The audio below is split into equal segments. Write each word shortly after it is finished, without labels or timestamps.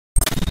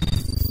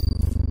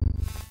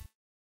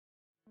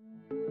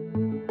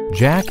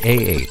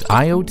JK-A8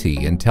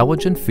 IoT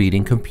Intelligent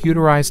Feeding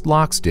Computerized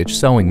Lock Stitch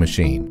Sewing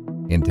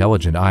Machine.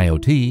 Intelligent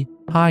IoT,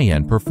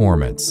 high-end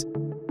performance.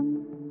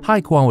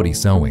 High-quality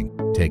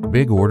sewing, take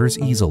big orders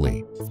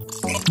easily.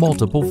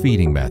 Multiple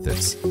feeding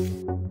methods.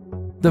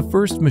 The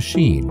first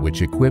machine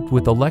which equipped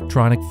with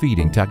electronic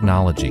feeding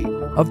technology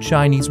of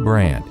Chinese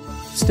brand,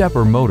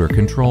 stepper motor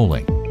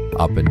controlling,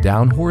 up and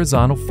down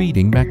horizontal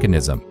feeding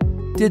mechanism,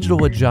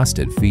 digital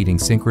adjusted feeding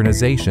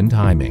synchronization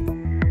timing,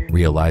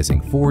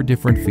 realizing 4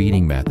 different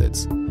feeding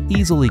methods,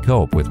 easily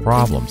cope with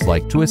problems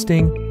like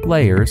twisting,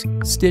 layers,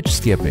 stitch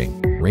skipping,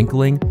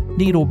 wrinkling,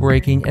 needle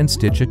breaking, and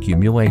stitch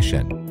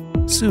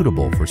accumulation.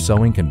 Suitable for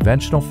sewing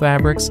conventional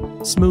fabrics,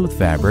 smooth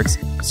fabrics,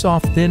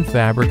 soft thin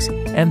fabrics,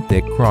 and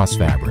thick cross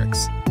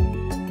fabrics.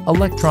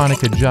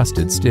 Electronic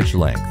adjusted stitch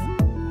length.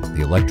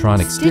 The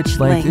electronic stitch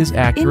length is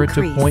accurate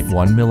to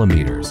 0.1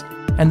 millimeters,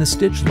 and the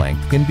stitch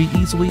length can be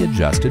easily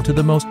adjusted to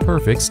the most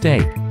perfect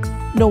state.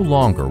 No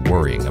longer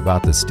worrying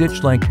about the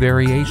stitch length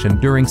variation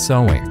during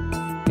sewing.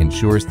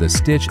 Ensures the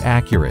stitch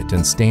accurate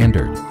and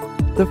standard.